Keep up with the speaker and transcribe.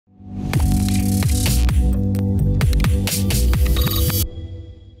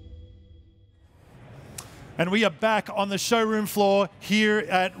And we are back on the showroom floor here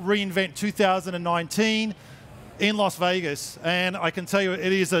at reInvent 2019 in Las Vegas. And I can tell you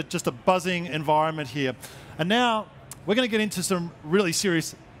it is just a buzzing environment here. And now we're going to get into some really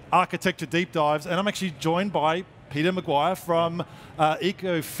serious architecture deep dives. And I'm actually joined by Peter McGuire from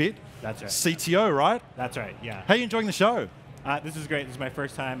ecofit. That's right. CTO, right? That's right, yeah. How are you enjoying the show? This is great. This is my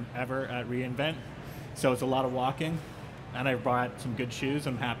first time ever at reInvent. So it's a lot of walking. And I brought some good shoes.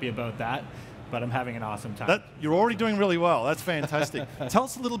 I'm happy about that. But I'm having an awesome time. You're already doing really well. That's fantastic. Tell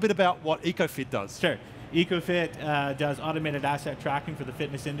us a little bit about what ecofit does. Sure. ecofit does automated asset tracking for the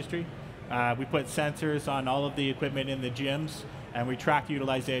fitness industry. We put sensors on all of the equipment in the gyms, and we track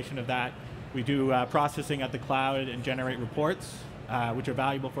utilization of that. We do processing at the cloud and generate reports, which are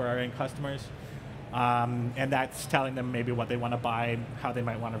valuable for our end customers. And that's telling them maybe what they want to buy, how they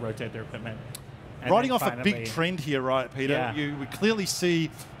might want to rotate their equipment. And riding off a big trend here, right, Peter? Yeah. We clearly see,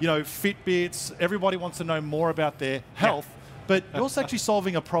 Fitbits. Everybody wants to know more about their health, but you're also actually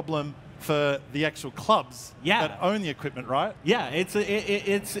solving a problem for the actual clubs that own the equipment, right? Yeah, it's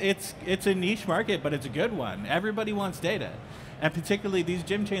a niche market, but it's a good one. Everybody wants data, and particularly these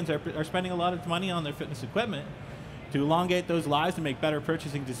gym chains are spending a lot of money on their fitness equipment. To elongate those lives and make better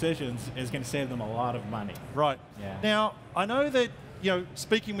purchasing decisions is going to save them a lot of money. Right. Yeah. Now, I know that,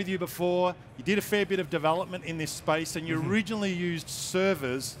 speaking with you before, you did a fair bit of development in this space, and you originally used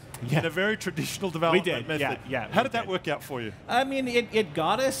servers in a very traditional development method. How did that work out for you? I mean, it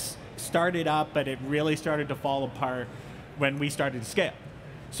got us started up, but it really started to fall apart when we started to scale.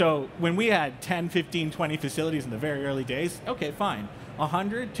 So when we had 10, 15, 20 facilities in the very early days, okay, fine.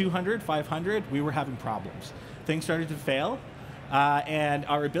 100, 200, 500, we were having problems. Things started to fail. And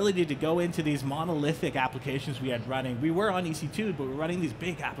our ability to go into these monolithic applications we had running, we were on EC2, but we were running these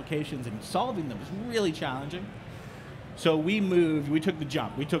big applications and solving them was really challenging. So we took the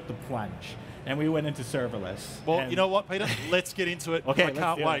jump, we took the plunge, and we went into serverless. Well, you know what, Peter? Let's get into it. Okay, I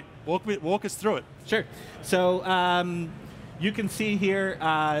can't wait. Walk us through it. Sure. So you can see here,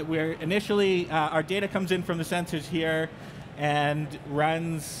 where initially our data comes in from the sensors here, and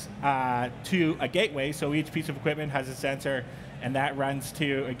runs to a gateway. So each piece of equipment has a sensor, and that runs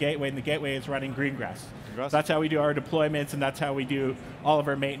to a gateway, and the gateway is running Greengrass. So that's how we do our deployments, and that's how we do all of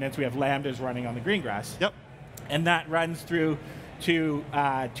our maintenance. We have Lambdas running on the Greengrass. Yep. And that runs through to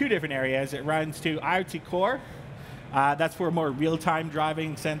two different areas. It runs to IoT Core. That's for more real-time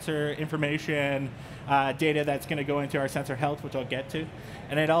driving sensor information, data that's going to go into our sensor health, which I'll get to.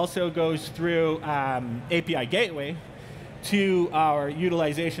 And it also goes through API Gateway to our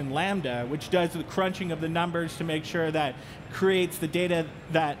utilization Lambda, which does the crunching of the numbers to make sure that creates the data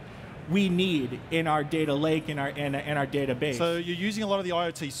that we need in our data lake, in our database. So you're using a lot of the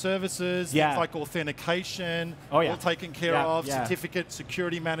IoT services, things like authentication, all taken care of, certificate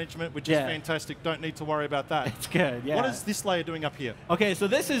security management, which is fantastic. Don't need to worry about that. It's good. Yeah. What is this layer doing up here? Okay, so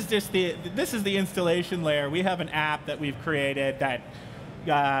this is just the installation layer. We have an app that we've created that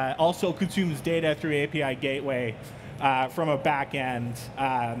also consumes data through API Gateway. From a back end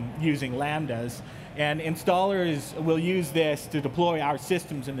using Lambdas. And installers will use this to deploy our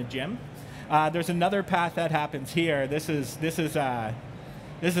systems in the gym. There's another path that happens here. This is a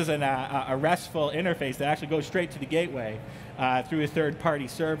RESTful interface that actually goes straight to the gateway through a third-party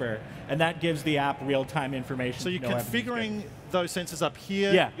server, and that gives the app real-time information. So you're configuring those sensors up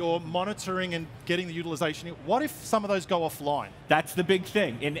here, you're monitoring and getting the utilization. What if some of those go offline? That's the big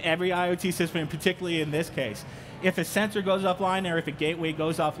thing. In every IoT system, and particularly in this case, if a sensor goes offline or if a gateway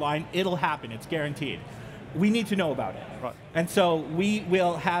goes offline, it'll happen, it's guaranteed. We need to know about it. Right. And so we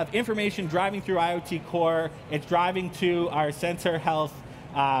will have information driving through IoT Core, it's driving to our sensor health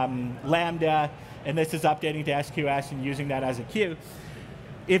Lambda, and this is updating to SQS and using that as a queue.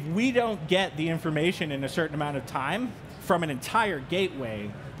 If we don't get the information in a certain amount of time from an entire gateway,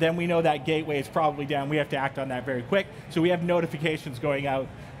 then we know that gateway is probably down. We have to act on that very quick. So we have notifications going out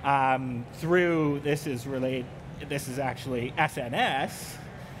through, this is actually SNS,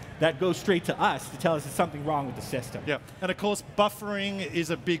 that goes straight to us to tell us there's something wrong with the system. Yeah, and of course, buffering is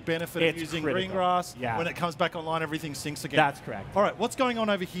a big benefit of using Greengrass. Yeah. When it comes back online, everything syncs again. That's correct. All right, what's going on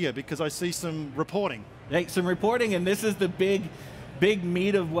over here? Because I see some reporting. Some reporting, and this is the big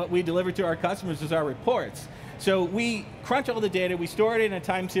meat of what we deliver to our customers is our reports. So we crunch all the data, we store it in a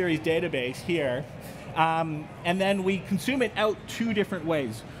time series database here, and then we consume it out two different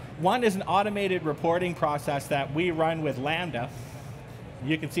ways. One is an automated reporting process that we run with Lambda.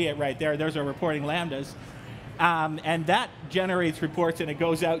 You can see it right there. There's our reporting Lambdas. And that generates reports, and it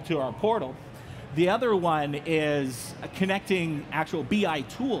goes out to our portal. The other one is connecting actual BI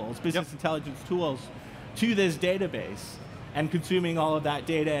tools, business intelligence tools, to this database. and consuming all of that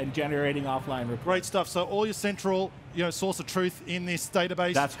data and generating offline reports. Great stuff. So all your central source of truth in this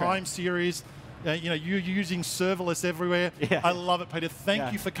database, That's time correct. series. You're using serverless everywhere. Yeah. I love it, Peter.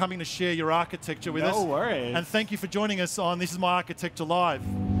 Thank you for coming to share your architecture with us. No worries. And thank you for joining us on This Is My Architecture Live.